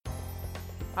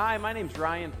Hi, my name's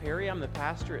Ryan Perry. I'm the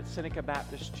pastor at Seneca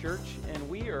Baptist Church, and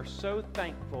we are so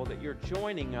thankful that you're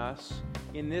joining us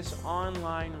in this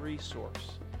online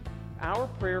resource. Our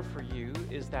prayer for you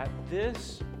is that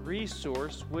this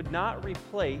resource would not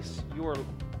replace your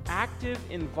active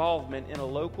involvement in a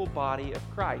local body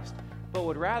of Christ, but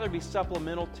would rather be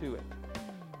supplemental to it.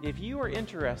 If you are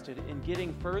interested in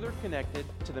getting further connected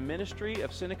to the ministry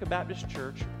of Seneca Baptist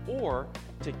Church or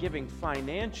to giving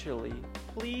financially,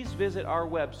 please visit our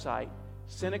website,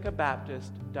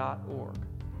 senecabaptist.org.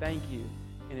 Thank you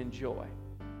and enjoy.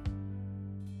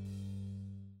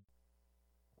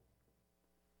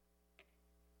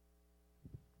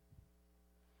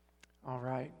 All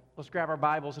right, let's grab our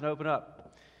Bibles and open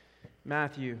up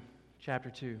Matthew chapter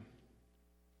 2.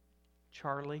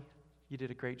 Charlie, you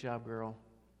did a great job, girl.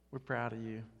 We're proud of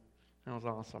you. That was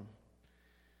awesome.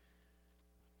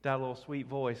 That little sweet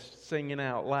voice singing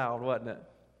out loud, wasn't it?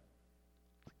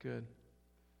 Good.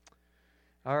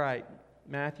 All right,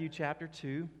 Matthew chapter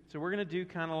 2. So we're going to do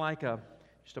kind of like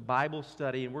just a Bible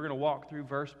study, and we're going to walk through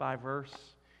verse by verse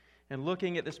and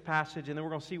looking at this passage, and then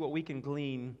we're going to see what we can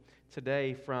glean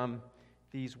today from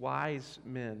these wise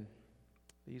men.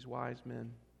 These wise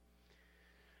men.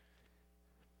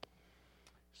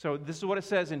 So this is what it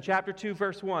says in chapter 2,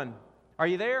 verse 1. Are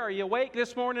you there? Are you awake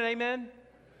this morning? Amen?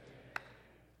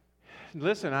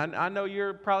 Listen, I know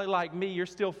you're probably like me. You're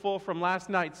still full from last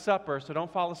night's supper, so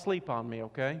don't fall asleep on me,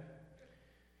 okay?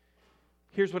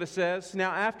 Here's what it says.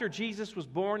 Now, after Jesus was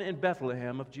born in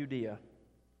Bethlehem of Judea,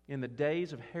 in the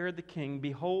days of Herod the king,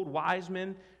 behold, wise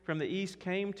men from the east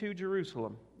came to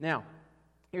Jerusalem. Now,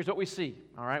 here's what we see,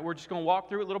 all right? We're just going to walk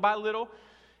through it little by little.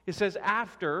 It says,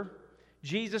 after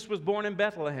Jesus was born in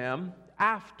Bethlehem,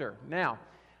 after. Now,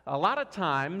 a lot of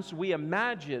times we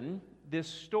imagine this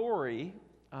story,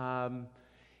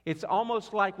 it's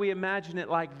almost like we imagine it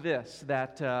like this,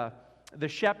 that the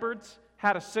shepherds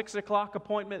had a 6 o'clock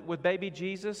appointment with baby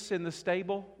Jesus in the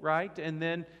stable, right? And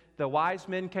then the wise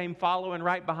men came following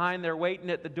right behind. They're waiting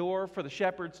at the door for the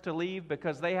shepherds to leave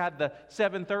because they had the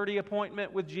 7:30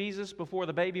 appointment with Jesus before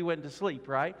the baby went to sleep,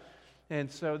 right? And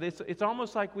so it's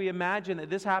almost like we imagine that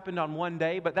this happened on one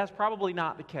day, but that's probably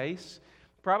not the case.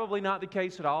 Probably not the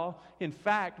case at all. In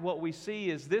fact, what we see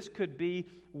is this could be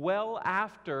well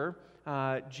after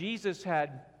Jesus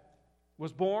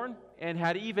was born and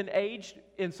had even aged.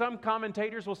 And some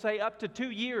commentators will say up to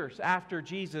 2 years after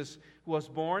Jesus was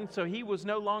born. So he was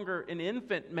no longer an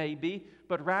infant maybe,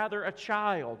 but rather a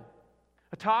child,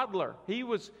 a toddler.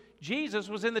 Jesus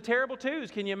was in the terrible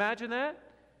twos. Can you imagine that?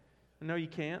 No, you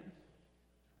can't.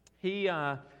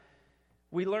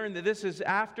 We learn that this is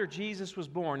after Jesus was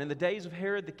born. In the days of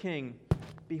Herod the king,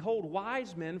 behold,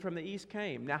 wise men from the east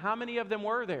came. Now, how many of them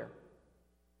were there?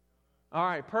 All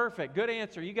right, perfect. Good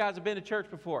answer. You guys have been to church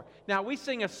before. Now, we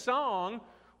sing a song,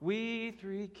 We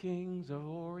Three Kings of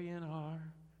Orient are,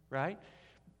 right?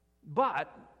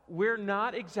 But we're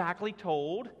not exactly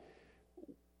told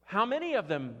how many of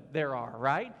them there are,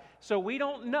 right? So we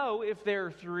don't know if there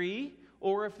are 3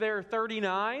 or if there are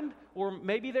 39, or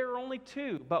maybe there are only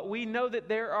 2. But we know that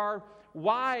there are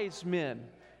wise men.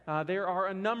 There are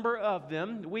a number of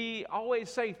them. We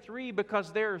always say 3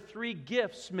 because there are 3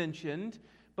 gifts mentioned,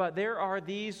 but there are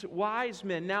these wise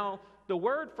men. Now, the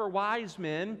word for wise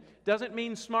men doesn't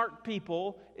mean smart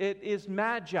people. It is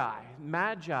magi.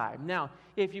 Magi. Now,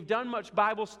 if you've done much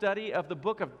Bible study of the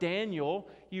book of Daniel,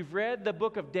 you've read the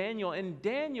book of Daniel, and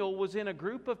Daniel was in a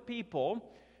group of people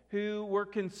who were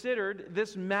considered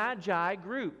this Magi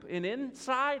group. And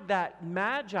inside that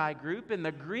Magi group, in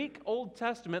the Greek Old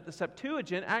Testament, the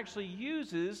Septuagint actually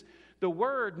uses the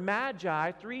word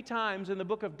Magi 3 times in the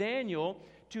book of Daniel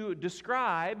to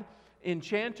describe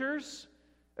enchanters,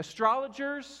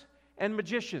 astrologers, and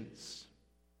magicians.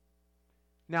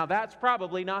 Now, that's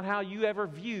probably not how you ever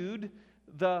viewed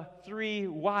the 3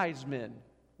 wise men.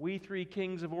 We 3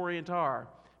 kings of Orient are.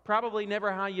 Probably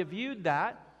never how you viewed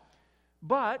that.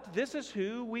 But this is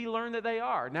who we learn that they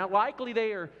are. Now, likely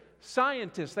they are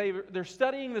scientists. They're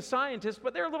studying the scientists,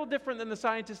 but they're a little different than the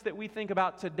scientists that we think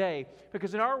about today.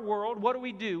 Because in our world, what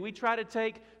do? We try to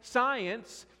take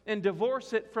science and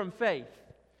divorce it from faith.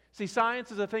 See,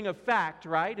 science is a thing of fact,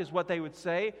 right, is what they would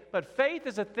say. But faith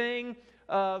is a thing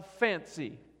of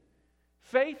fancy.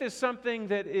 Faith is something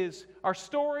that is our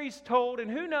stories told, and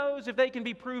who knows if they can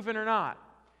be proven or not.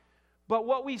 But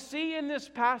what we see in this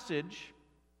passage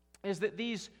is that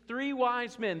these 3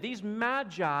 wise men, these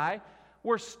magi,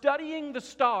 were studying the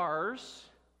stars,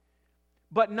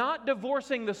 but not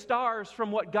divorcing the stars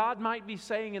from what God might be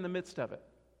saying in the midst of it.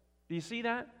 Do you see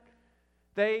that?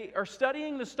 They are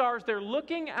studying the stars. They're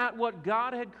looking at what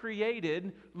God had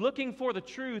created, looking for the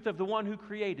truth of the one who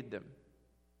created them.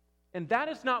 And that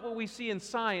is not what we see in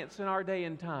science in our day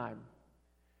and time.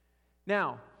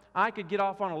 Now, I could get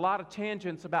off on a lot of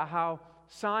tangents about how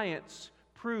science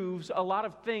proves a lot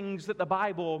of things that the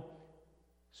Bible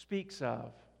speaks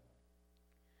of.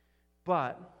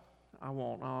 But I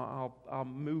won't. I'll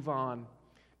move on.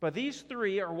 But these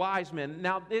three are wise men.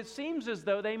 Now, it seems as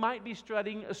though they might be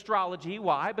studying astrology.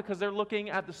 Why? Because they're looking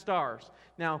at the stars.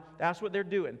 Now, that's what they're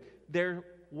doing. They're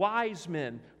wise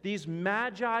men, these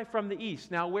magi from the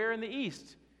east. Now, where in the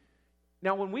east?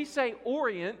 Now, when we say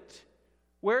Orient,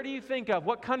 where do you think of?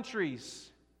 What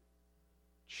countries?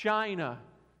 China.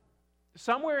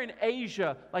 Somewhere in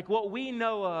Asia, like what we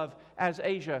know of as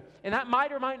Asia. And that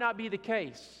might or might not be the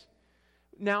case.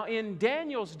 Now, in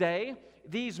Daniel's day,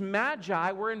 these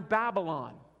magi were in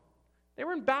Babylon. They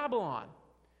were in Babylon.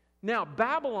 Now,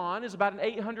 Babylon is about an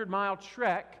 800-mile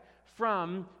trek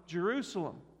from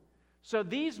Jerusalem. So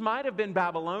these might have been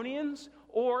Babylonians,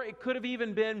 or it could have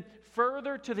even been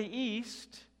further to the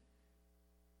east,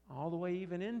 all the way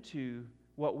even into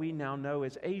what we now know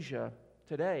as Asia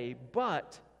today.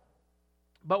 But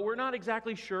we're not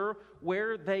exactly sure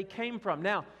where they came from.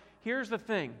 Now, here's the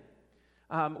thing.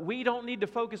 We don't need to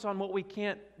focus on what we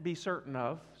can't be certain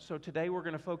of. So today we're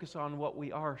going to focus on what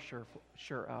we are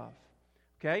sure of.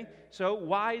 Okay? So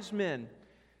wise men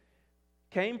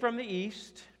came from the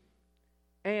east,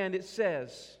 and it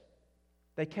says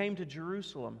they came to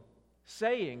Jerusalem,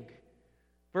 saying,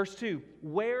 verse 2,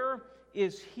 "Where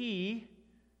is he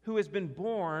who has been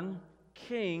born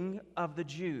King of the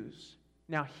Jews?"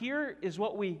 Now here is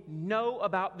what we know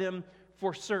about them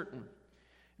for certain.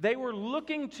 They were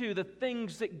looking to the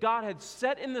things that God had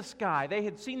set in the sky. They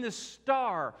had seen this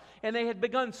star, and they had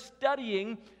begun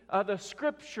studying the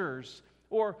Scriptures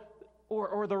or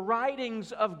the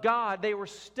writings of God. They were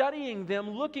studying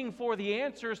them, looking for the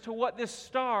answers to what this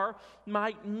star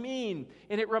might mean.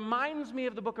 And it reminds me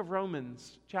of the book of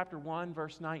Romans, chapter 1,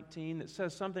 verse 19, that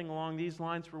says something along these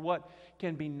lines: "For what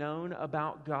can be known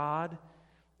about God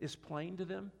is plain to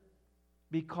them,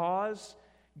 because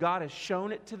God has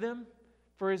shown it to them.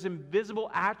 For His invisible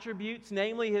attributes,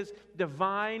 namely His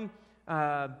divine,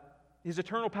 His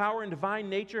eternal power and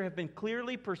divine nature, have been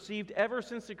clearly perceived ever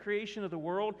since the creation of the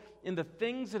world in the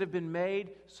things that have been made,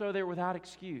 so they're without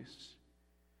excuse."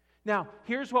 Now,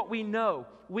 here's what we know.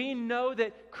 We know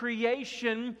that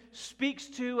creation speaks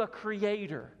to a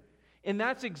creator. And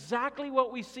that's exactly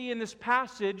what we see in this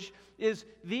passage, is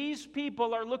these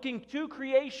people are looking to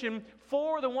creation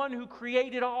for the one who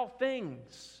created all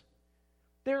things.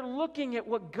 They're looking at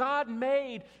what God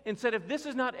made and said, if this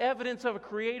is not evidence of a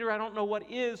creator, I don't know what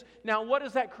is. Now, what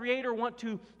does that creator want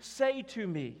to say to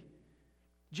me?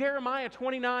 Jeremiah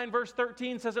 29, verse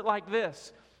 13 says it like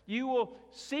this: "You will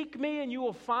seek me and you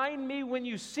will find me when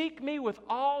you seek me with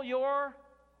all your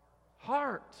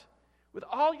heart." With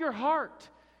all your heart.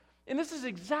 And this is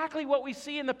exactly what we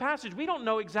see in the passage. We don't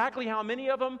know exactly how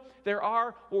many of them there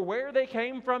are or where they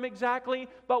came from exactly,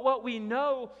 but what we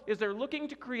know is they're looking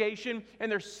to creation and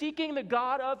they're seeking the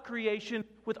God of creation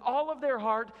with all of their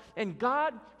heart, and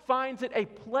God finds it a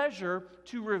pleasure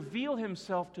to reveal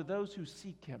Himself to those who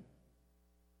seek Him.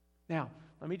 Now,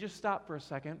 let me just stop for a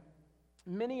second.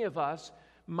 Many of us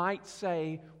might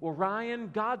say, "Well, Ryan,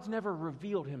 God's never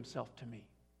revealed Himself to me."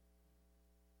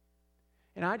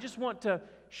 And I just want to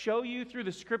show you through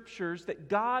the Scriptures that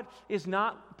God is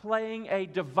not playing a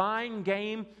divine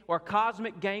game or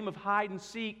cosmic game of hide and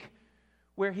seek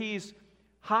where He's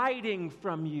hiding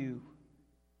from you.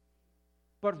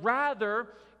 But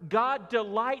rather, God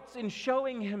delights in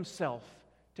showing Himself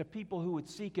to people who would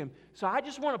seek Him. So I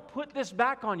just want to put this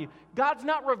back on you. God's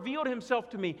not revealed Himself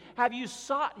to me. Have you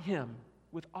sought Him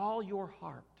with all your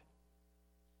heart?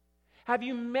 Have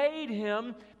you made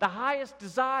Him the highest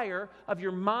desire of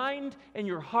your mind and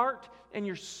your heart and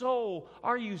your soul?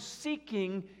 Are you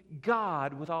seeking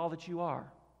God with all that you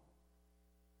are?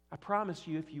 I promise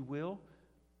you, if you will,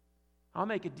 I'll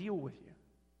make a deal with you.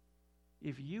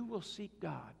 If you will seek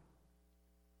God,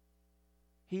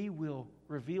 He will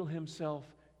reveal Himself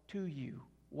to you.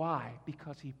 Why?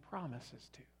 Because He promises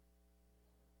to.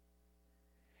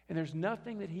 And there's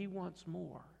nothing that He wants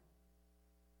more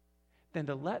than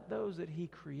to let those that He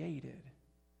created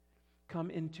come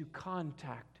into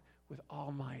contact with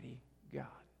Almighty God.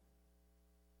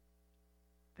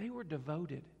 They were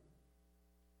devoted.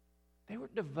 They were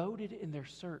devoted in their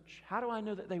search. How do I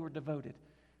know that they were devoted?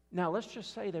 Now, let's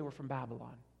just say they were from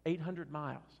Babylon, 800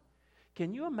 miles.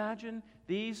 Can you imagine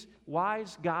these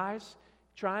wise guys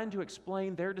trying to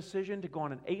explain their decision to go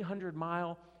on an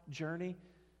 800-mile journey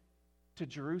to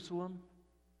Jerusalem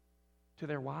to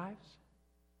their wives?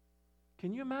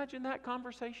 Can you imagine that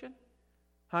conversation?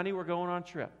 Honey, we're going on a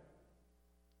trip.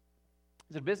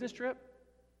 Is it a business trip?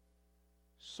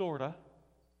 Sorta.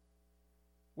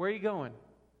 Where are you going?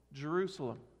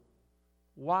 Jerusalem.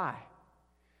 Why?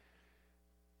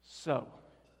 So,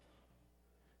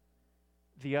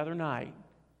 the other night,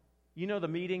 you know the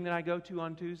meeting that I go to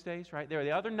on Tuesdays, right there?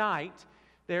 The other night,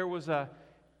 there was a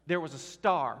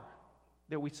star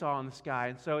that we saw in the sky.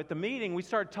 And so at the meeting, we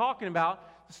started talking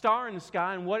about the star in the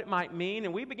sky and what it might mean.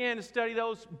 And we began to study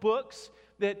those books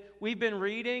that we've been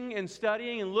reading and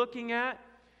studying and looking at.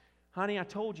 Honey, I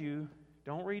told you,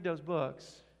 don't read those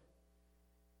books.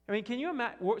 I mean, can you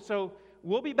imagine? So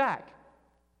we'll be back.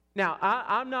 Now,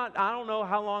 I don't know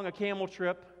how long a camel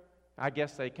trip. I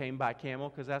guess they came by camel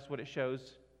because that's what it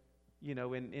shows, you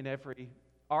know, in every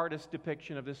artist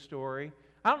depiction of this story.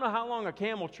 I don't know how long a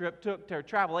camel trip took to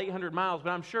travel 800 miles, but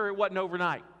I'm sure it wasn't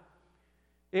overnight.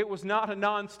 It was not a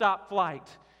nonstop flight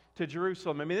to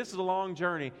Jerusalem. I mean, this is a long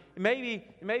journey. Maybe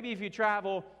if you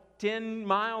travel 10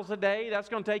 miles a day, that's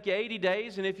going to take you 80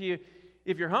 days. And if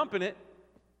you're humping it,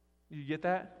 you get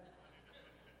that?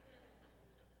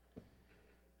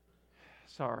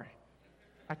 Sorry.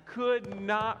 I could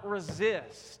not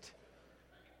resist.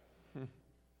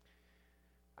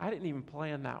 I didn't even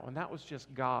plan that one. That was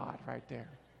just God right there.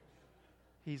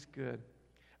 He's good.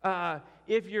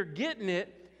 If you're getting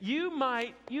it, you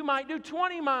might do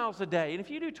 20 miles a day. And if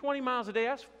you do 20 miles a day,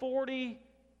 that's 40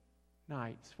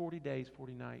 nights, 40 days,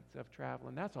 40 nights of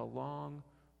traveling. That's a long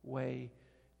way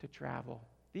to travel.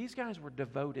 These guys were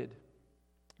devoted.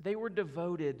 They were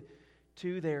devoted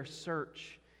to their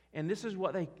search. And this is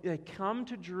what they come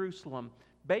to Jerusalem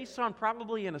based on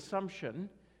probably an assumption.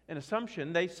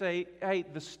 They say, hey,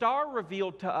 the star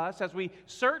revealed to us as we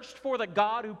searched for the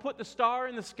God who put the star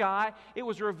in the sky. It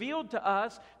was revealed to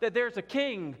us that there's a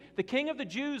king, the king of the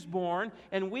Jews born,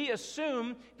 and we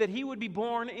assume that he would be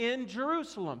born in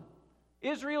Jerusalem,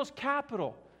 Israel's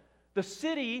capital, the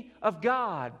city of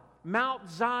God, Mount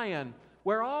Zion,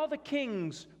 where all the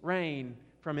kings reign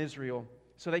from Israel.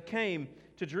 So they came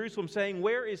to Jerusalem saying,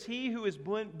 where is he who has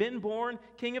been born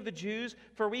King of the Jews?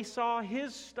 For we saw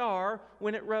his star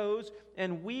when it rose,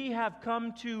 and we have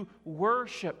come to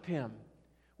worship him.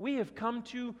 We have come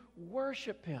to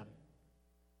worship him.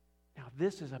 Now,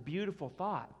 this is a beautiful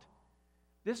thought.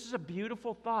 This is a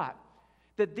beautiful thought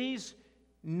that these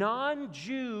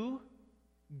non-Jew,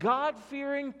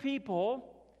 God-fearing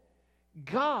people,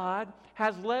 God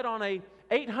has led on a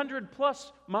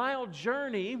 800-plus mile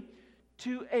journey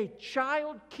to a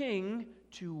child king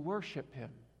to worship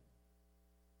him.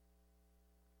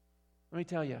 Let me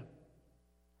tell you,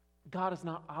 God is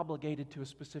not obligated to a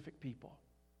specific people.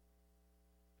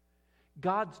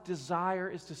 God's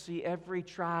desire is to see every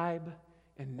tribe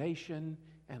and nation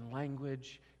and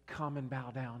language come and bow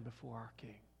down before our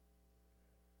King.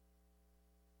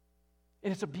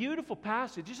 And it's a beautiful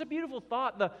passage. It's a beautiful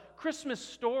thought, the Christmas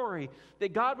story,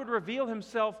 that God would reveal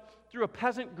himself through a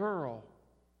peasant girl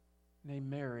named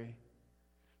Mary.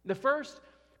 The first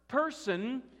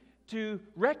person to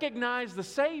recognize the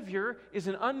Savior is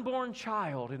an unborn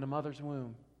child in a mother's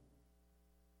womb.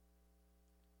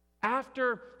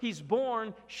 After he's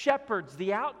born, shepherds,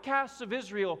 the outcasts of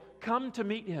Israel, come to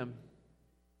meet him.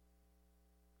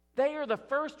 They are the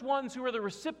first ones who are the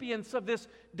recipients of this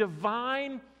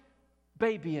divine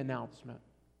baby announcement.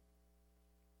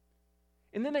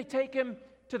 And then they take him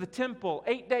to the temple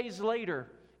 8 days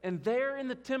later. And there in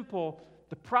the temple,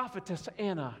 the prophetess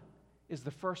Anna is the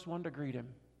first one to greet him.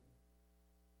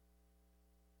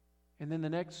 And then the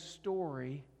next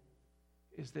story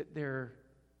is that there are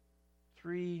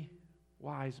 3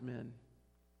 wise men,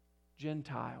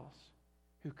 Gentiles,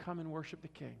 who come and worship the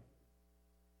King.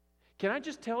 Can I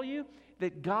just tell you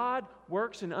that God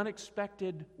works in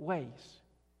unexpected ways?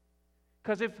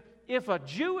 Because if a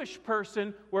Jewish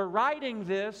person were writing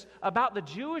this about the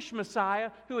Jewish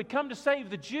Messiah who had come to save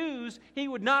the Jews, he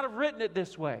would not have written it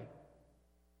this way.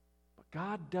 But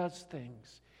God does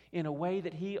things in a way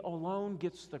that he alone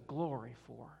gets the glory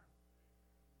for.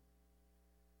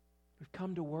 We've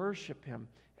come to worship him.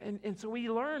 And so we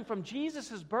learn from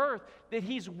Jesus' birth that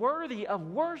he's worthy of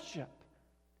worship.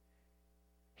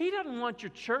 He doesn't want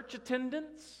your church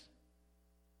attendance.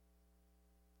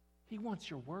 He wants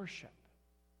your worship.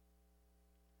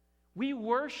 We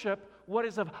worship what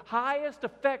is of highest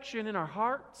affection in our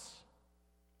hearts.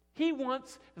 He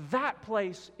wants that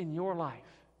place in your life.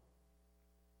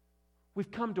 We've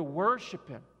come to worship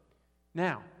him.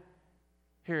 Now,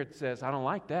 here it says, I don't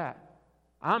like that.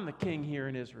 I'm the king here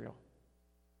in Israel.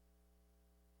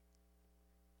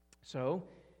 So,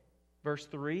 verse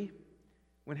 3,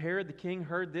 when Herod the king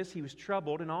heard this, he was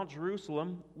troubled, and all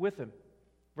Jerusalem with him.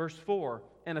 Verse 4,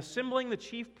 and assembling the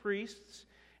chief priests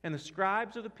And the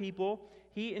scribes of the people,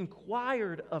 he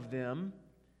inquired of them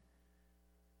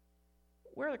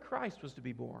where the Christ was to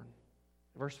be born.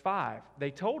 Verse 5,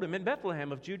 they told him in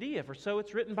Bethlehem of Judea, for so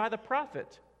it's written by the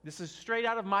prophet. This is straight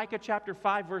out of Micah chapter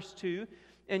 5, verse 2.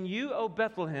 And you, O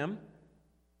Bethlehem,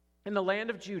 in the land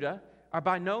of Judah, are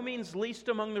by no means least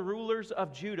among the rulers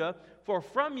of Judah, for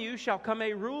from you shall come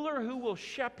a ruler who will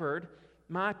shepherd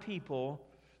my people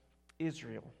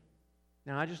Israel.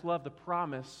 Now, I just love the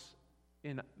promise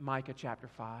in Micah chapter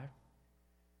 5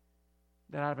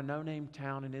 that out of a no-name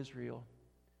town in Israel,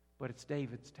 but it's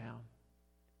David's town.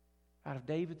 Out of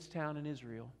David's town in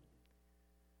Israel,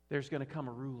 there's going to come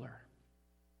a ruler,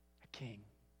 a king.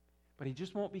 But he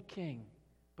just won't be king,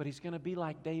 but he's going to be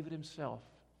like David himself.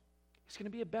 He's going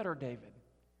to be a better David.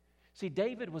 See,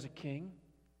 David was a king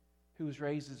who was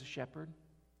raised as a shepherd.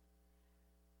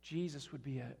 Jesus would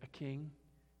be a king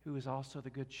who is also the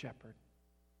good shepherd.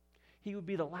 He would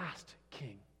be the last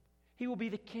king. He will be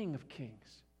the King of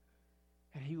kings.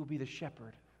 And he will be the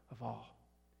shepherd of all.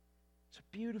 It's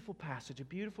a beautiful passage, a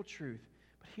beautiful truth.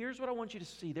 But here's what I want you to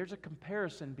see. There's a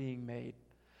comparison being made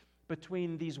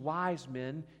between these wise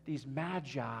men, these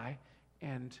magi,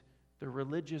 and the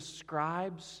religious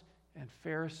scribes and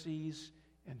Pharisees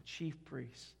and chief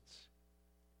priests.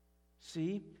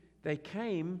 See, they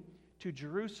came to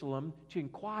Jerusalem to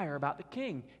inquire about the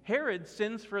king. Herod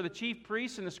sends for the chief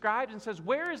priests and the scribes and says,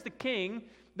 where is the king,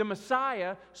 the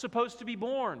Messiah, supposed to be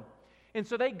born? And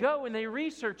so they go and they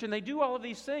research and they do all of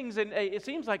these things, and it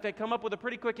seems like they come up with a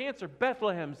pretty quick answer.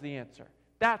 Bethlehem's the answer.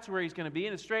 That's where he's going to be,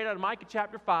 and it's straight out of Micah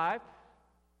chapter 5.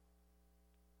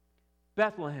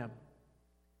 Bethlehem.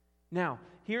 Now,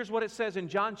 here's what it says in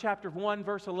John chapter 1,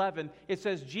 verse 11. It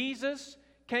says, Jesus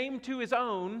came to his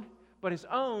own, but his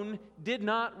own did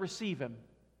not receive him.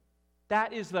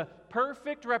 That is the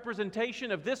perfect representation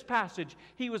of this passage.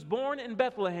 He was born in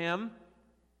Bethlehem,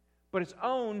 but his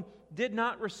own did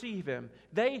not receive him.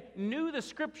 They knew the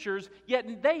Scriptures,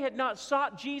 yet they had not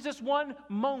sought Jesus one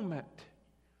moment.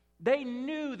 They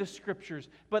knew the Scriptures,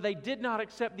 but they did not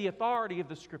accept the authority of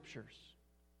the Scriptures.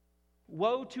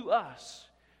 Woe to us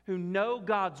who know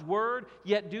God's Word,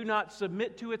 yet do not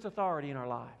submit to its authority in our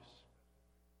lives.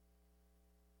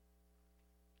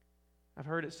 I've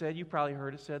heard it said, you probably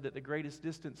heard it said, that the greatest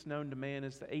distance known to man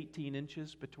is the 18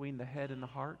 inches between the head and the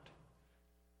heart.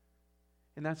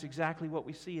 And that's exactly what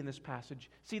we see in this passage.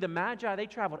 See, the Magi, they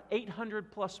traveled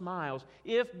 800 plus miles.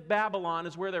 If Babylon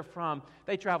is where they're from,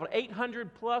 they traveled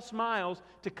 800 plus miles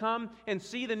to come and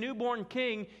see the newborn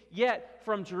king, yet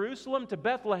from Jerusalem to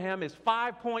Bethlehem is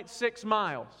 5.6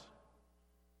 miles.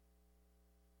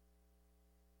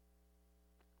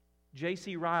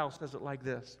 J.C. Ryle says it like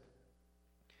this.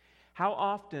 How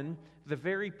often the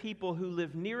very people who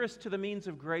live nearest to the means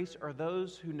of grace are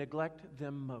those who neglect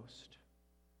them most.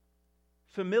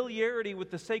 Familiarity with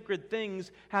the sacred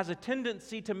things has a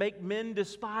tendency to make men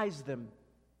despise them.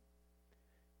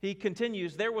 He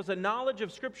continues, there was a knowledge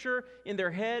of Scripture in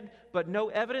their head, but no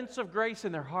evidence of grace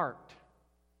in their heart.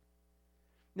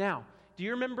 Now, do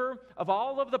you remember of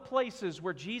all of the places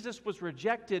where Jesus was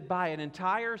rejected by an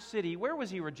entire city, where was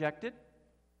he rejected?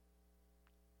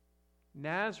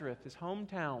 Nazareth, his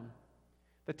hometown,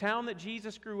 the town that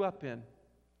Jesus grew up in.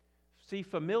 See,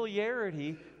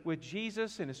 familiarity with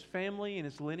Jesus and his family and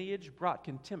his lineage brought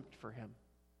contempt for him.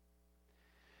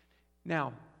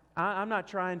 Now, I'm not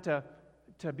trying to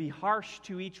be harsh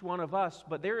to each one of us,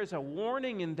 but there is a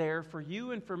warning in there for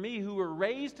you and for me who were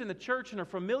raised in the church and are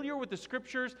familiar with the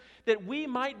Scriptures, that we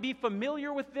might be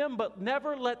familiar with them, but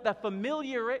never let the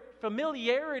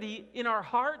familiarity in our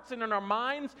hearts and in our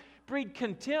minds breed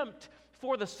contempt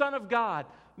for the Son of God.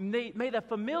 May the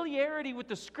familiarity with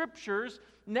the Scriptures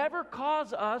never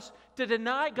cause us to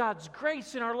deny God's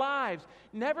grace in our lives.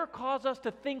 Never cause us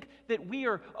to think that we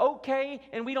are okay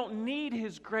and we don't need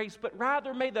His grace, but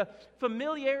rather may the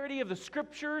familiarity of the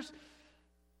Scriptures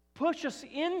push us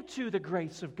into the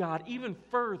grace of God even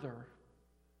further.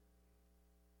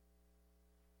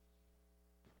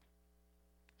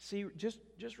 See, just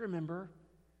remember,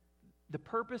 the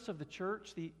purpose of the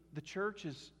church, the church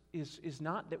is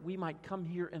not that we might come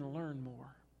here and learn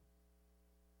more.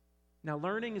 Now,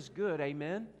 learning is good,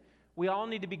 amen? We all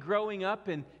need to be growing up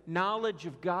in knowledge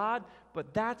of God,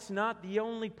 but that's not the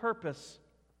only purpose.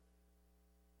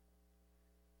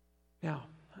 Now,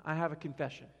 I have a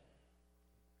confession.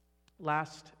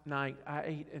 Last night, I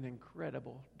ate an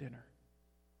incredible dinner.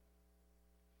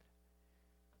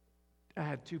 I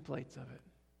had 2 plates of it.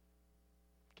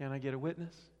 Can I get a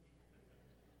witness?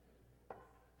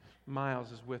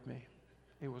 Miles is with me.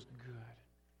 It was good.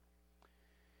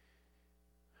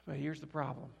 But here's the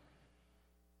problem.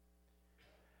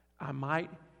 I might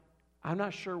I'm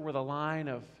not sure where the line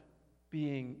of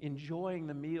enjoying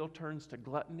the meal turns to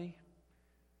gluttony,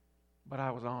 but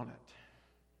I was on it.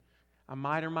 I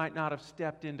might or might not have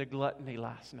stepped into gluttony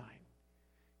last night.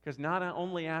 Because not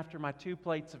only after my 2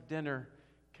 plates of dinner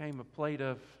came a plate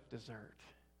of dessert.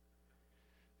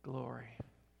 Glory.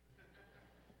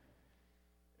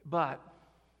 But,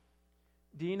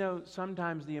 do you know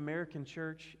sometimes the American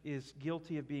church is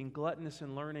guilty of being gluttonous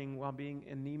in learning while being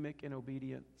anemic in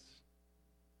obedience?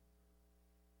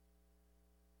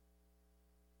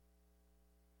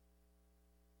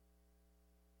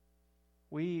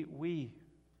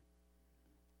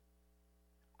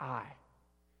 I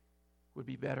would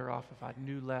be better off if I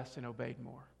knew less and obeyed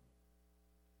more.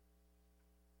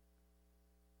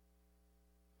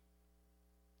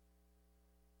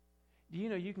 Do you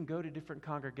know you can go to different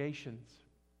congregations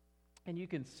and you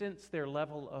can sense their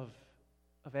level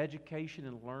of education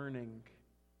and learning?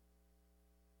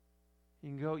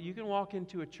 You can walk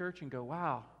into a church and go,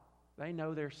 wow, they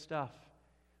know their stuff.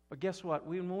 But guess what?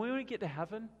 When we get to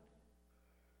heaven,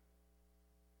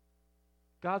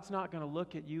 God's not going to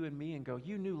look at you and me and go,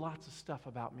 you knew lots of stuff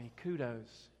about me.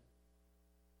 Kudos.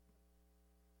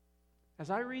 As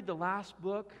I read the last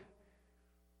book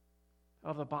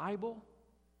of the Bible,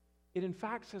 it in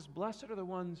fact says, blessed are the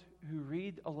ones who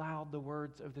read aloud the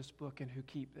words of this book and who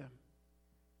keep them.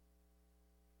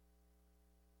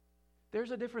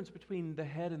 There's a difference between the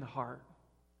head and the heart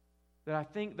that I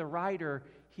think the writer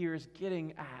here is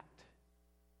getting at.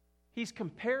 He's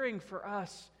comparing for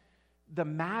us the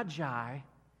Magi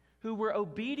who were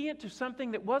obedient to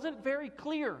something that wasn't very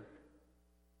clear,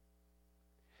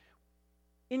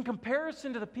 in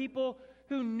comparison to the people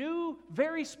who knew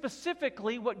very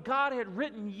specifically what God had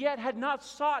written, yet had not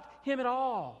sought Him at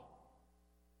all.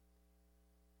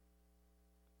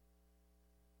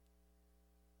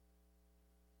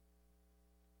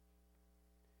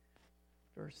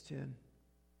 Verse 10.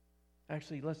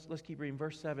 Actually, let's keep reading.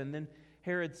 Verse 7. Then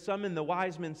Herod summoned the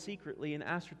wise men secretly and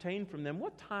ascertained from them,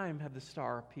 what time had the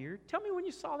star appeared? Tell me when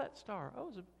you saw that star. Oh,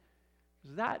 it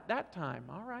was that time.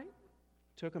 All right.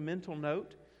 Took a mental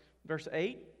note. Verse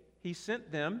 8, he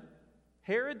sent them.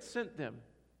 Herod sent them.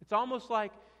 It's almost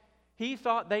like he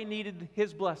thought they needed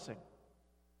his blessing.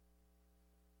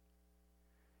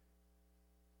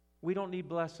 We don't need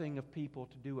blessing of people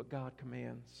to do what God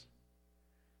commands.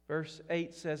 Verse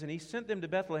 8 says, and he sent them to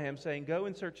Bethlehem, saying, go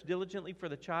and search diligently for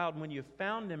the child, and when you have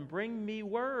found him, bring me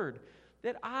word,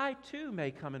 that I too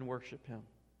may come and worship him.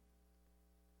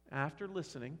 After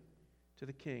listening to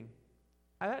the king.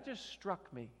 That just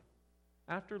struck me.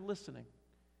 After listening.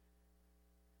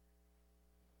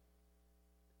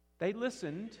 They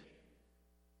listened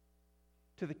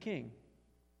to the king.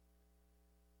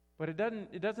 But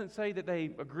it doesn't say that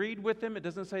they agreed with him. It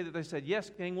doesn't say that they said,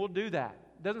 yes, king, we'll do that.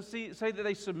 It doesn't say that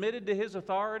they submitted to his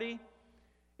authority.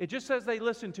 It just says they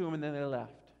listened to him and then they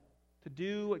left to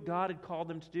do what God had called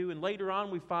them to do. And later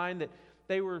on we find that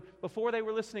before they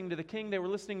were listening to the king, they were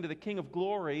listening to the King of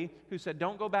Glory, who said,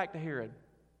 don't go back to Herod.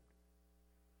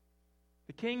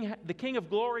 The King of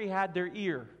Glory had their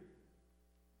ear.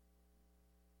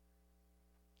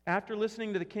 After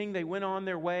listening to the king, they went on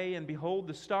their way, and behold,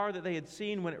 the star that they had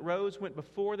seen when it rose went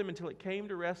before them until it came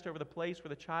to rest over the place where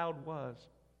the child was.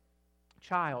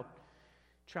 Child.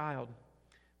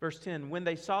 Verse 10, when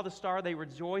they saw the star, they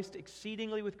rejoiced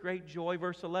exceedingly with great joy.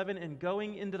 Verse 11, and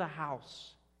going into the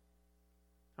house.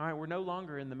 All right, we're no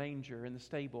longer in the manger, in the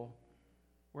stable.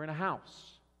 We're in a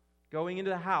house. Going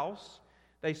into the house,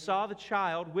 they saw the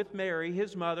child with Mary,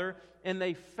 his mother, and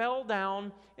they fell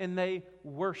down and they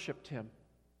worshiped him.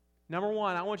 Number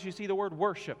one, I want you to see the word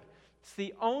worship. It's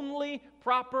the only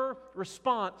proper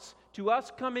response to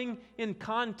us coming in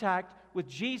contact with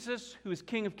Jesus, who is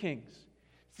King of Kings.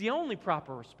 It's the only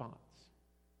proper response.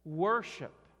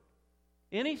 Worship.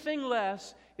 Anything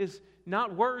less is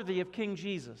not worthy of King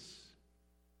Jesus.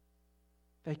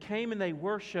 They came and they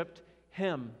worshiped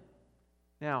him.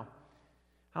 Now,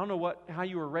 I don't know how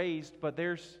you were raised, but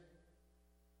there's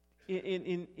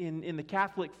in the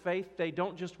Catholic faith, they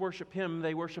don't just worship him,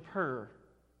 they worship her.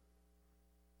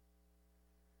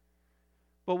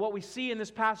 But what we see in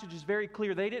this passage is very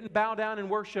clear. They didn't bow down and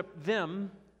worship them.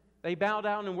 They bowed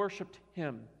down and worshiped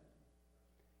him.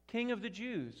 King of the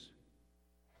Jews.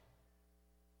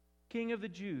 King of the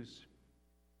Jews.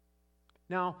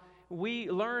 Now, we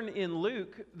learn in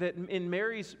Luke that in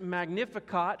Mary's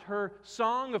Magnificat, her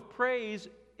song of praise,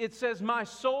 it says, my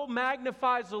soul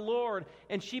magnifies the Lord.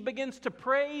 And she begins to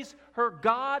praise her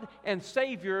God and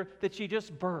Savior that she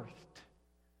just birthed.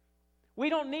 We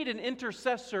don't need an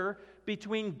intercessor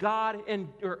between God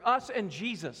or us and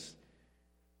Jesus.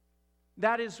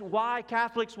 That is why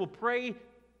Catholics will pray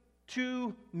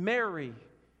to Mary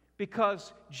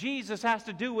because Jesus has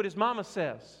to do what his mama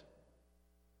says.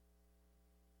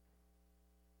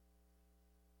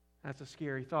 That's a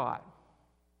scary thought.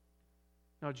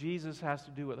 No, Jesus has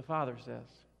to do what the Father says.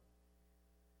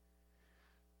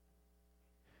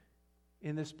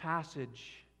 In this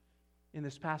passage,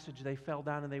 they fell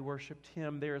down and they worshiped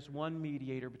him. There is one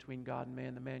mediator between God and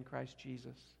man, the man Christ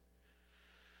Jesus.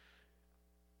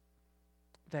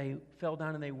 They fell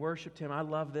down and they worshiped him. I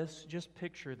love this. Just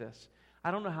picture this. I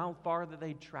don't know how far that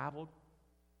they traveled.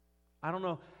 I don't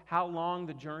know how long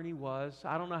the journey was.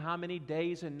 I don't know how many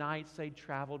days and nights they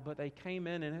traveled, but they came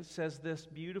in and it says this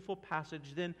beautiful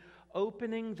passage. Then,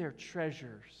 opening their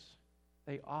treasures,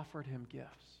 they offered him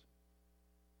gifts.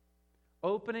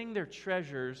 Opening their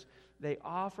treasures, they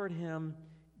offered him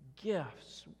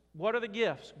gifts. What are the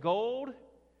gifts? Gold,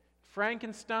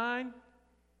 frankincense,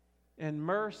 and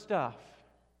myrrh stuff.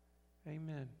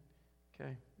 Amen.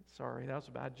 Okay, sorry, that was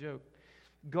a bad joke.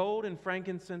 Gold and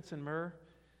frankincense and myrrh.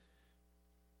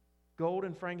 Gold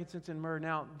and frankincense and myrrh.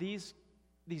 Now, these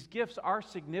gifts are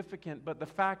significant, but the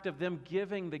fact of them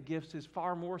giving the gifts is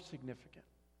far more significant.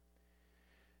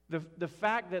 The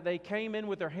fact that they came in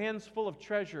with their hands full of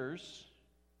treasures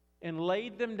and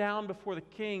laid them down before the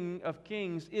King of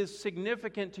Kings is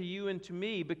significant to you and to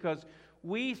me because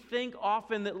we think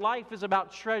often that life is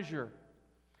about treasure.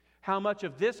 How much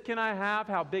of this can I have?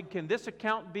 How big can this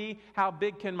account be? How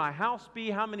big can my house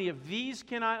be? How many of these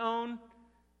can I own?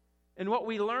 And what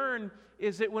we learn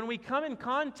is that when we come in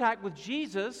contact with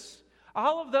Jesus,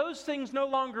 all of those things no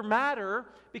longer matter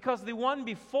because the one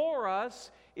before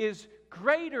us is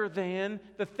greater than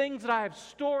the things that I have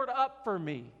stored up for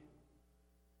me.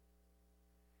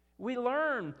 We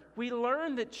learn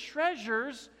that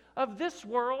treasures of this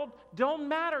world don't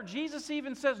matter. Jesus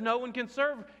even says no one can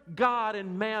serve God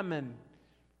and mammon.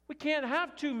 We can't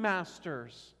have two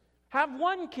masters. Have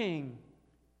one king.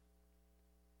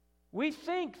 We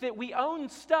think that we own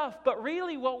stuff, but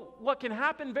really what can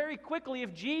happen very quickly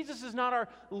if Jesus is not our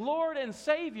Lord and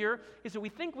Savior is that we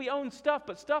think we own stuff,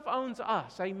 but stuff owns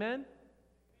us. Amen?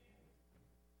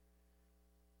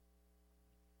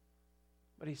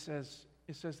 But it says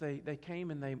they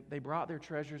came and they brought their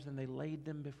treasures and they laid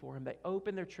them before him. They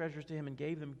opened their treasures to him and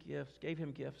gave him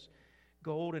gifts,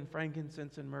 gold and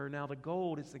frankincense and myrrh. Now the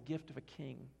gold is the gift of a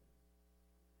king.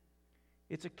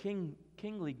 It's a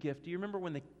kingly gift. Do you remember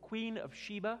when the Queen of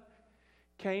Sheba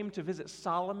came to visit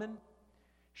Solomon?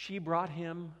 She brought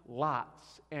him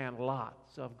lots and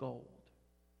lots of gold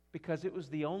because it was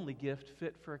the only gift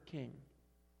fit for a king.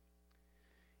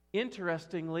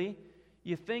 Interestingly,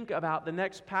 you think about the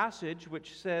next passage,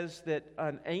 which says that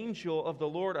an angel of the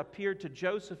Lord appeared to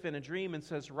Joseph in a dream and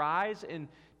says, "Rise and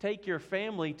take your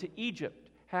family to Egypt."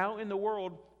 How in the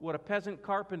world would a peasant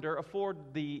carpenter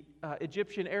afford the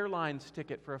Egyptian Airlines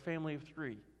ticket for a family of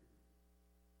 3?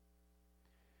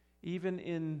 Even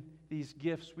in these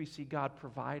gifts, we see God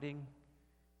providing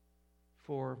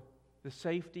for the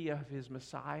safety of his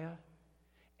Messiah,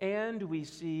 and we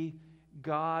see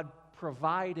God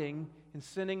providing and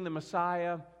sending the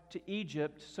Messiah to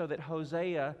Egypt so that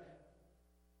Hosea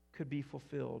could be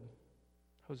fulfilled.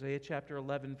 Hosea chapter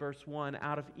 11, verse 1,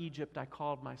 "Out of Egypt I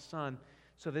called my son."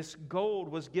 So this gold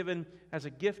was given as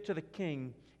a gift to the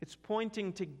king. It's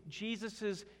pointing to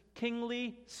Jesus'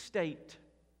 kingly state.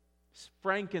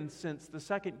 Frankincense, the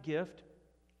second gift.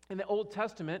 In the Old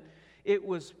Testament, it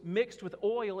was mixed with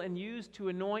oil and used to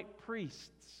anoint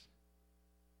priests.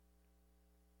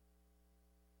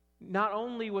 Not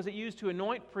only was it used to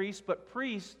anoint priests, but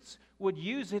priests would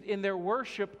use it in their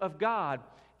worship of God.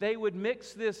 They would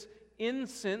mix this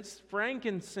incense,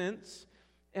 frankincense,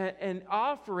 and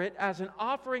offer it as an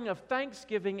offering of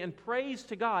thanksgiving and praise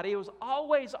to God. It was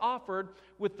always offered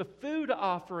with the food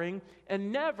offering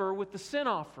and never with the sin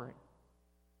offering.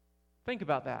 Think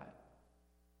about that.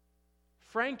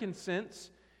 Frankincense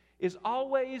is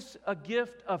always a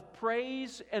gift of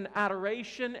praise and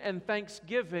adoration and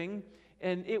thanksgiving,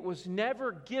 and it was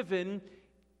never given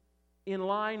in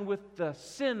line with the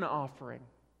sin offering.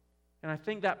 And I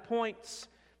think that points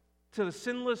to the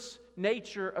sinless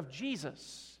nature of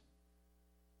Jesus.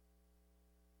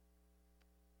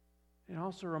 It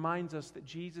also reminds us that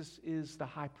Jesus is the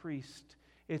high priest.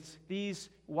 It's these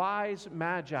wise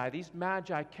magi. These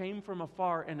magi came from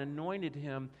afar and anointed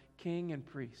him king and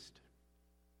priest.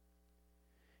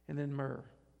 And then myrrh.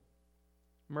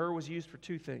 Myrrh was used for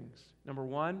 2 things. Number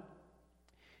 1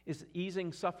 is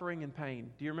easing suffering and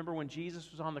pain. Do you remember when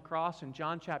Jesus was on the cross in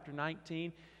John chapter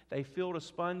 19? They filled a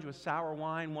sponge with sour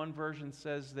wine. One version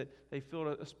says that they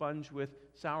filled a sponge with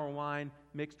sour wine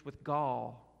mixed with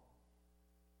gall.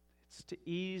 It's to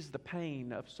ease the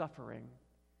pain of suffering.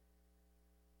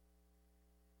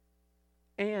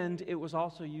 And it was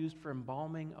also used for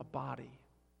embalming a body.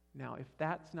 Now, if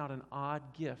that's not an odd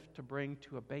gift to bring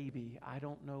to a baby, I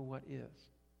don't know what is.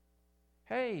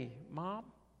 Hey, Mom,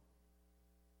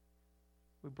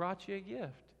 we brought you a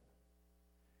gift.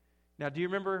 Now, do you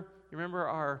remember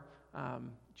our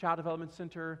Child Development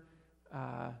Center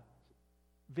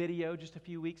video just a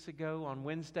few weeks ago on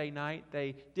Wednesday night?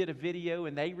 They did a video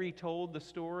and they retold the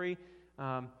story.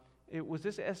 Was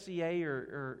this SCA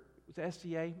or was it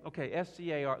SCA? Okay,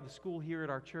 SCA, the school here at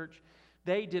our church.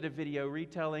 They did a video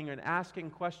retelling and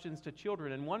asking questions to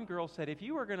children. And one girl said, if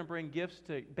you were going to bring gifts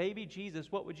to baby Jesus,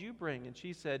 what would you bring? And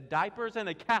she said, diapers and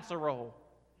a casserole.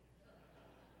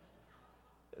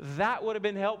 That would have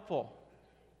been helpful.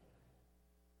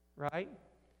 Right?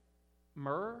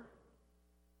 Myrrh?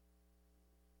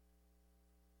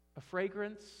 A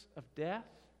fragrance of death?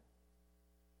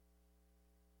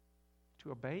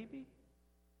 To a baby?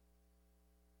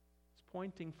 It's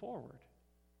pointing forward.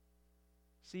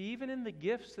 See, even in the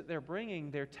gifts that they're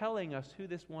bringing, they're telling us who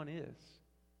this one is,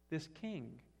 this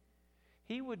king.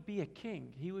 He would be a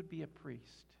king. He would be a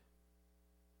priest.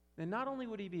 And not only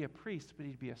would he be a priest, but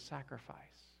he'd be a sacrifice.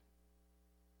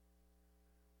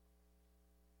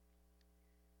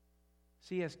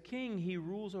 See, as king, he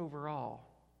rules over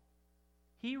all.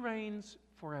 He reigns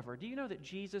forever. Do you know that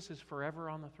Jesus is forever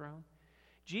on the throne?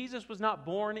 Jesus was not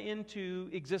born into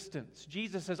existence.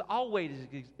 Jesus has always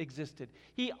existed.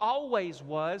 He always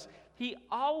was. He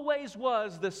always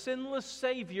was the sinless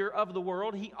Savior of the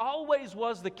world. He always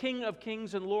was the King of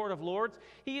kings and Lord of lords.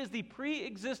 He is the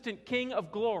pre-existent King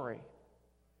of glory.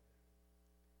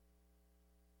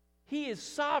 He is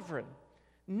sovereign.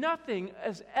 Nothing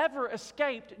has ever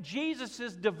escaped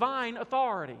Jesus' divine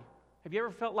authority. Have you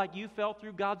ever felt like you fell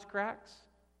through God's cracks?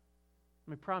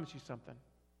 Let me promise you something.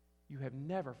 You have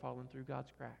never fallen through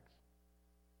God's cracks.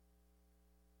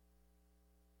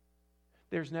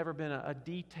 There's never been a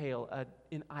detail,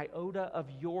 an iota of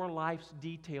your life's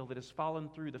detail that has fallen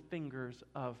through the fingers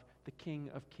of the King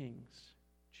of Kings,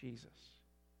 Jesus.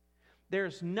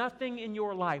 There's nothing in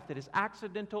your life that is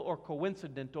accidental or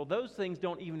coincidental. Those things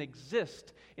don't even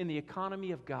exist in the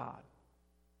economy of God.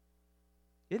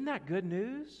 Isn't that good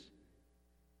news?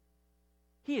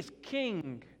 He is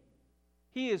King.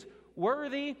 He is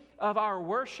worthy of our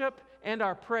worship and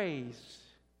our praise.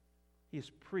 He is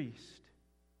priest.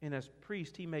 And as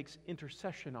priest, he makes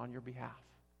intercession on your behalf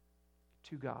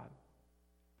to God.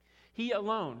 He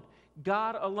alone,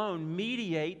 God alone,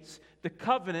 mediates the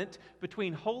covenant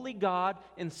between holy God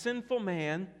and sinful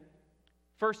man.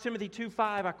 1 Timothy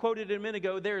 2:5, I quoted it a minute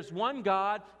ago, there's one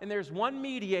God and there's one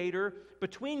mediator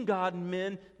between God and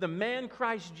men, the man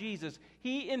Christ Jesus.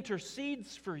 He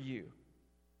intercedes for you.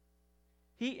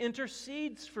 He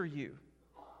intercedes for you.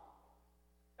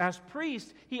 As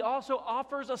priest, he also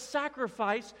offers a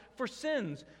sacrifice for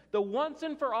sins. The once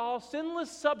and for all sinless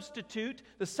substitute,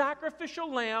 the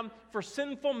sacrificial lamb for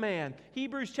sinful man.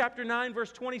 Hebrews chapter 9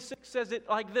 verse 26 says it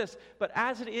like this, but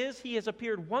as it is, he has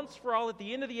appeared once for all at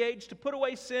the end of the age to put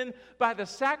away sin by the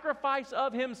sacrifice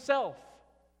of himself.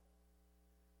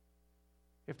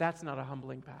 If that's not a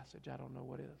humbling passage, I don't know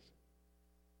what is.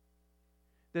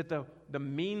 That the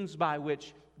means by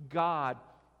which God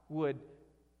would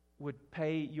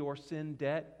pay your sin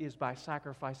debt is by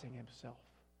sacrificing himself.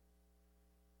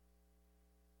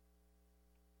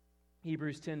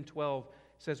 Hebrews 10:12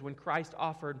 says, when Christ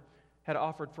had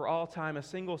offered for all time a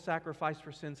single sacrifice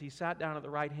for sins, he sat down at the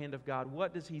right hand of God.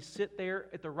 What does he sit there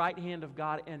at the right hand of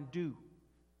God and do?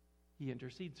 He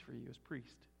intercedes for you as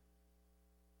priest.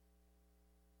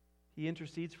 He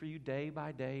intercedes for you day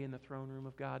by day in the throne room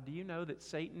of God. Do you know that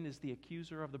Satan is the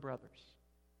accuser of the brothers?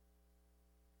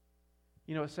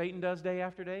 You know what Satan does day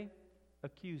after day?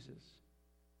 Accuses.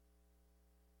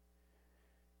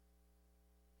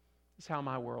 This is how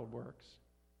my world works.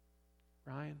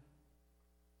 Ryan,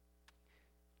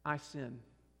 I sin.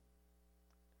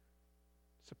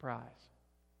 Surprise.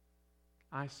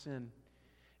 I sin.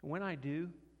 And when I do,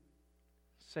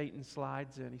 Satan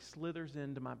slides in. He slithers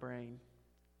into my brain.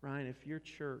 Ryan, if your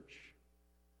church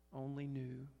only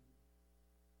knew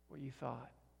what you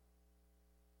thought.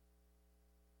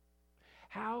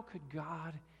 How could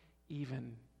God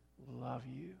even love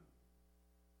you?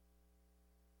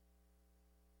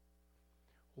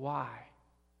 Why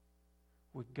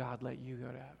would God let you go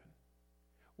to heaven?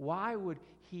 Why would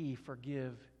he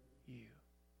forgive you?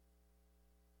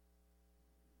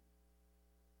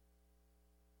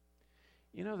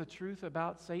 You know the truth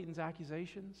about Satan's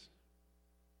accusations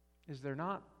is they're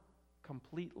not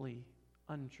completely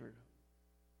untrue.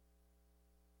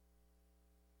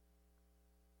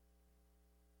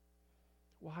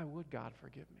 Why would God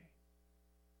forgive me?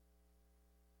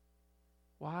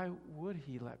 why would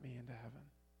He let me into heaven?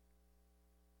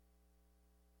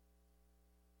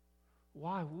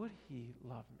 Why would He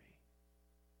love me?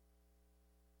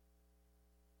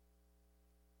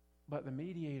 But the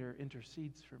mediator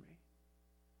intercedes for me.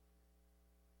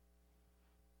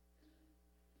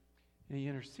 And He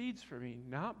intercedes for me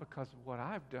not because of what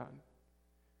I've done.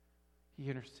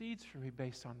 He intercedes for me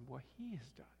based on what He has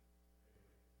done.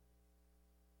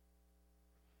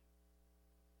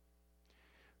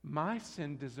 My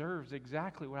sin deserves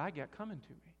exactly what I get coming to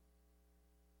me.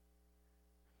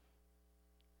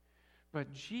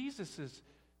 But Jesus'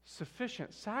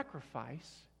 sufficient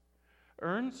sacrifice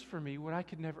earns for me what I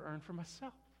could never earn for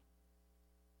myself.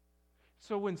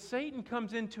 So when Satan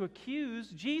comes in to accuse,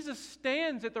 Jesus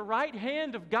stands at the right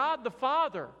hand of God the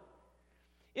Father,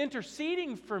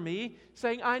 interceding for me,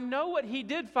 saying, I know what He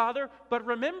did, Father, but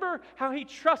remember how He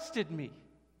trusted me.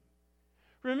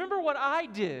 Remember what I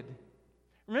did.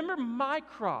 Remember my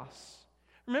cross.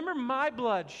 Remember my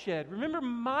blood shed. Remember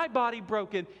my body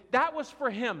broken. That was for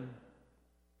Him.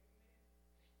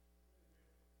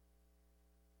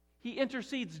 He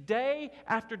intercedes day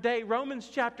after day. Romans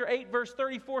chapter 8, verse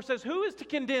 34 says, who is to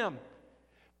condemn?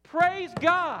 Praise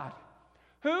God.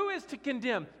 Who is to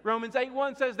condemn? Romans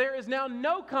 8:1 says, there is now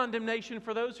no condemnation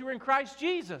for those who are in Christ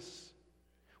Jesus.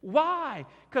 Why?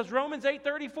 Because Romans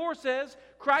 8:34 says,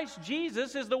 Christ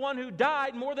Jesus is the one who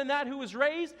died, more than that, who was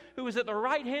raised, who is at the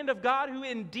right hand of God, who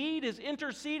indeed is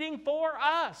interceding for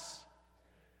us.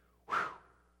 Whew.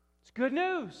 It's good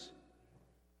news.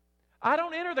 I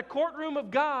don't enter the courtroom of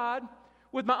God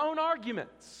with my own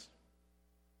arguments.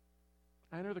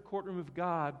 I enter the courtroom of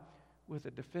God with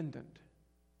a defendant.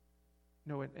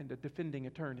 No, and a defending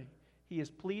attorney. He is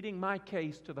pleading my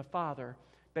case to the Father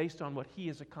based on what He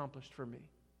has accomplished for me.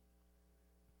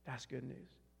 That's good news.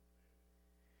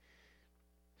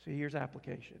 So here's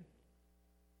application.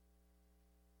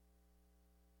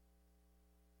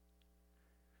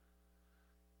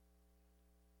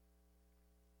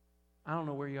 I don't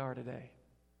know where you are today.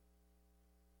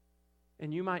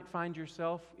 And you might find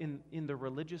yourself in the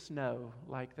religious no,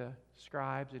 like the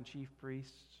scribes and chief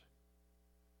priests.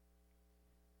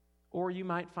 Or you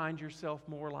might find yourself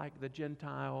more like the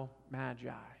Gentile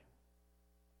magi.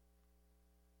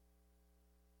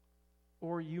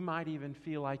 Or you might even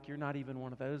feel like you're not even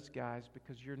one of those guys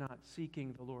because you're not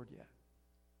seeking the Lord yet.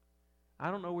 I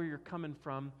don't know where you're coming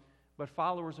from, but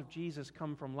followers of Jesus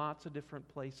come from lots of different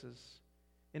places.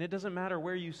 And it doesn't matter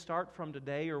where you start from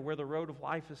today or where the road of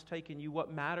life has taken you.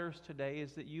 What matters today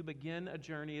is that you begin a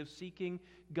journey of seeking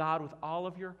God with all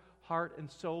of your heart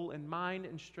and soul and mind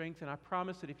and strength. And I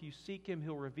promise that if you seek Him,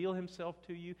 He'll reveal Himself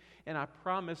to you. And I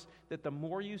promise that the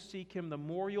more you seek Him, the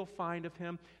more you'll find of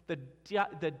Him.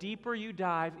 The deeper you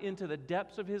dive into the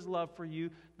depths of His love for you,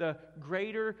 the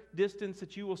greater distance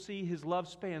that you will see His love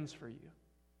spans for you.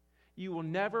 You will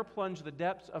never plunge the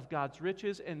depths of God's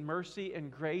riches and mercy and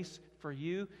grace for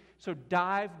you. So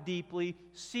dive deeply,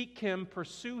 seek Him,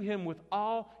 pursue Him with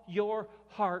all your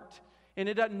heart. And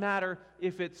it doesn't matter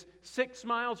if it's 6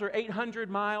 miles or 800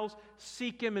 miles,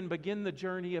 seek Him and begin the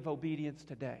journey of obedience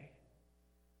today.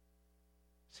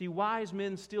 See, wise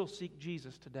men still seek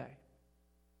Jesus today.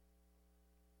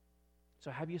 So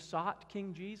have you sought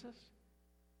King Jesus?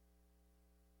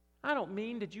 I don't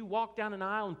mean did you walk down an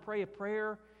aisle and pray a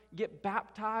prayer, get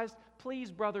baptized.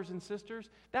 Please, brothers and sisters,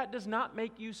 that does not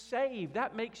make you saved.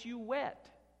 That makes you wet.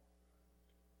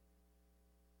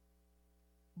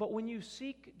 But when you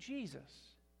seek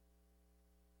Jesus,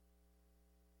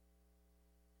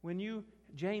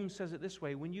 James says it this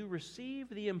way, when you receive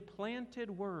the implanted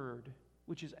word,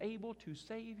 which is able to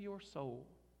save your soul.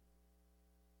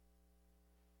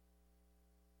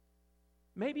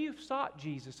 Maybe you've sought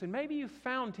Jesus, and maybe you've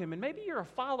found Him, and maybe you're a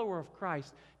follower of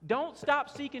Christ. Don't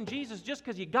stop seeking Jesus just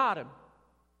because you got Him,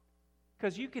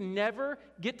 because you can never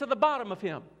get to the bottom of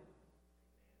Him.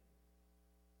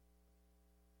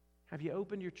 Have you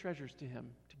opened your treasures to Him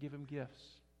to give Him gifts?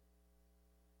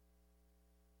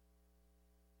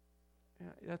 Yeah,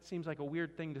 that seems like a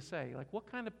weird thing to say. Like,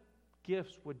 what kind of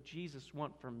gifts would Jesus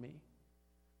want from me?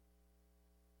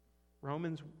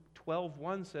 Romans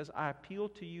 12:1 says, I appeal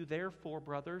to you, therefore,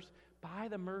 brothers, by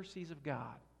the mercies of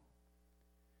God.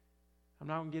 I'm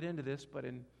not going to get into this, but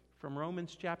from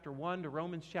Romans chapter 1 to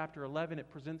Romans chapter 11, it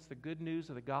presents the good news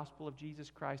of the gospel of Jesus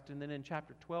Christ. And then in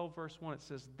chapter 12, verse 1, it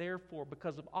says, therefore,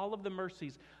 because of all of the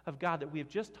mercies of God that we have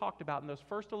just talked about in those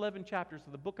first 11 chapters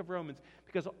of the book of Romans,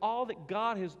 because of all that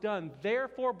God has done,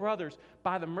 therefore, brothers,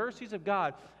 by the mercies of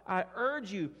God, I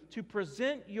urge you to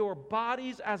present your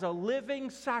bodies as a living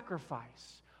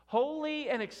sacrifice, holy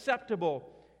and acceptable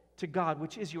to God,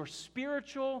 which is your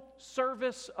spiritual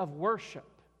service of worship.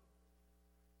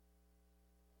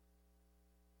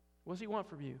 What does He want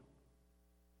from you?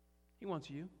 He wants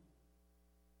you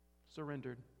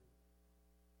surrendered.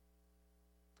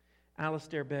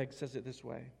 Alistair Begg says it this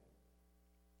way.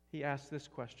 He asks this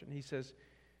question. He says,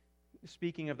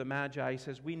 speaking of the Magi, he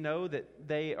says, we know that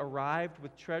they arrived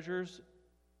with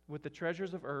the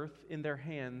treasures of earth in their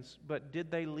hands, but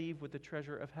did they leave with the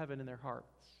treasure of heaven in their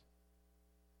hearts?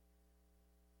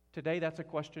 Today, that's a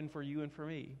question for you and for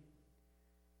me.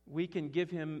 We can give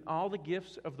Him all the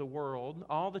gifts of the world,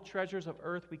 all the treasures of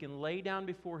earth we can lay down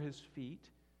before His feet,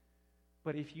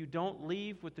 but if you don't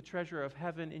leave with the treasure of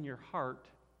heaven in your heart,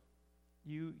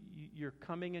 you're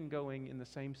coming and going in the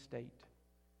same state.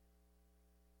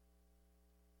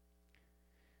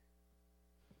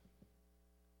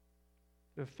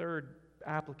 The third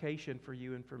application for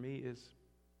you and for me is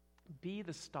be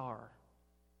the star.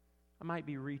 I might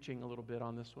be reaching a little bit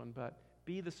on this one, but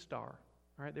be the star.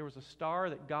 All right? There was a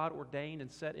star that God ordained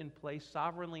and set in place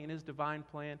sovereignly in His divine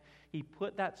plan. He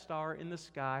put that star in the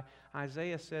sky.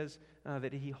 Isaiah says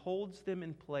that He holds them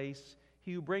in place.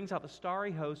 He who brings out the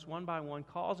starry hosts one by one,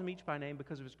 calls them each by name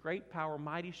because of His great power,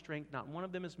 mighty strength. Not one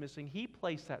of them is missing. He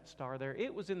placed that star there.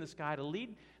 It was in the sky to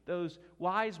lead those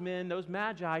wise men, those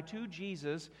magi to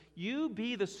Jesus. You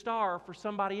be the star for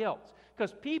somebody else.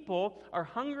 Because people are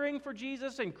hungering for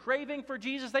Jesus and craving for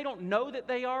Jesus. They don't know that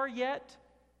they are yet.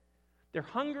 They're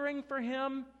hungering for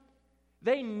Him.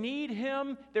 They need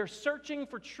Him. They're searching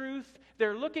for truth.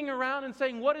 They're looking around and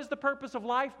saying, what is the purpose of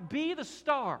life? Be the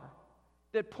star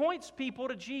that points people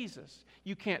to Jesus.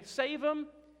 You can't save them,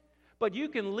 but you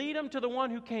can lead them to the one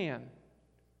who can.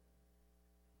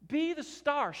 Be the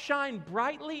star. Shine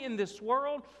brightly in this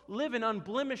world. Live an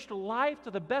unblemished life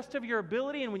to the best of your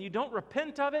ability, and when you don't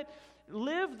repent of it,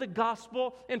 live the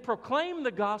gospel and proclaim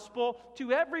the gospel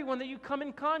to everyone that you come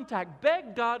in contact.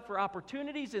 Beg God for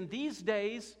opportunities in these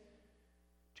days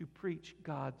to preach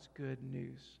God's good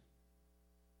news.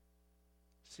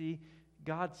 See,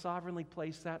 God sovereignly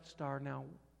placed that star. Now,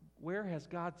 where has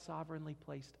God sovereignly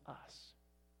placed us?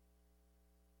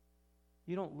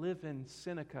 You don't live in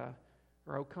Seneca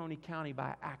or Oconee County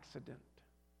by accident.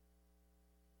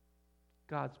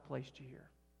 God's placed you here.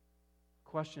 The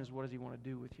question is, what does He want to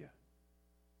do with you?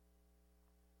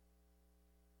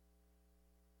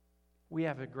 We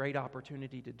have a great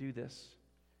opportunity to do this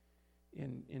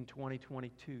in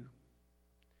 2022.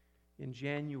 In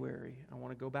January, I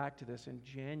want to go back to this. In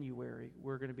January,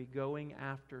 we're going to be going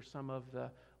after some of the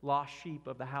lost sheep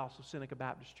of the house of Seneca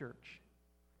Baptist Church.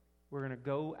 We're going to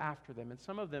go after them. And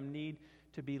some of them need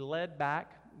to be led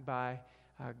back by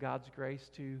God's grace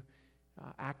to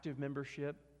active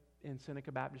membership in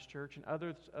Seneca Baptist Church. And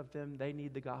others of them, they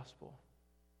need the gospel.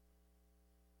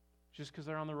 Just because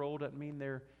they're on the roll doesn't mean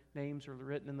their names are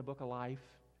written in the book of life.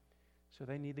 So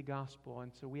they need the gospel.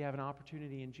 And so we have an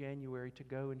opportunity in January to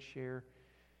go and share.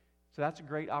 So that's a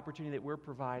great opportunity that we're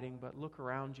providing. But look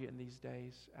around you in these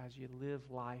days as you live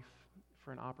life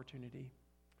for an opportunity.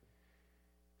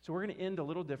 So we're going to end a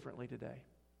little differently today.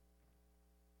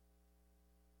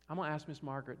 I'm going to ask Miss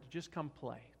Margaret to just come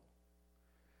play.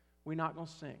 We're not going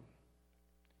to sing.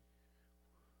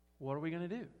 What are we going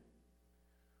to do?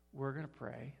 We're going to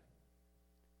pray.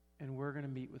 And we're going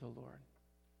to meet with the Lord.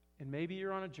 And maybe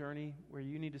you're on a journey where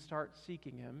you need to start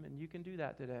seeking Him, and you can do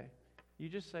that today. You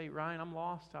just say, Ryan, I'm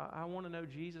lost. I want to know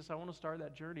Jesus. I want to start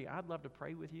that journey. I'd love to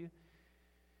pray with you.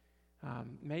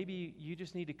 Maybe you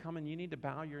just need to come and you need to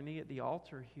bow your knee at the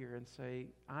altar here and say,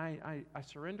 I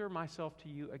surrender myself to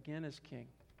you again as King.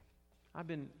 I've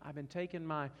been taking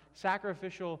my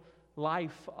sacrificial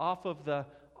life off of the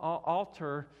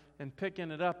altar and picking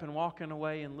it up and walking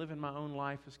away and living my own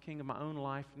life as king of my own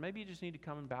life. And maybe you just need to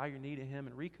come and bow your knee to Him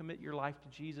and recommit your life to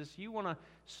Jesus. You want to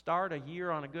start a year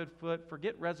on a good foot,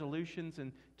 forget resolutions,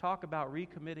 and talk about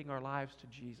recommitting our lives to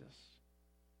Jesus.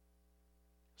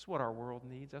 That's what our world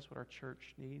needs. That's what our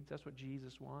church needs. That's what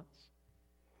Jesus wants.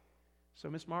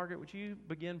 So, Miss Margaret, would you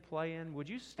begin playing? Would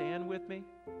you stand with me?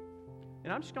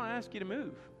 And I'm just going to ask you to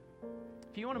move.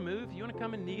 If you want to move, if you want to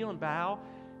come and kneel and bow,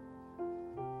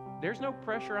 there's no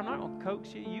pressure. I'm not going to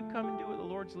coax you. You come and do what the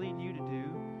Lord's leading you to do.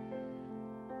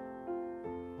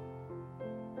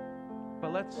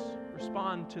 But let's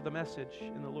respond to the message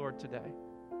in the Lord today.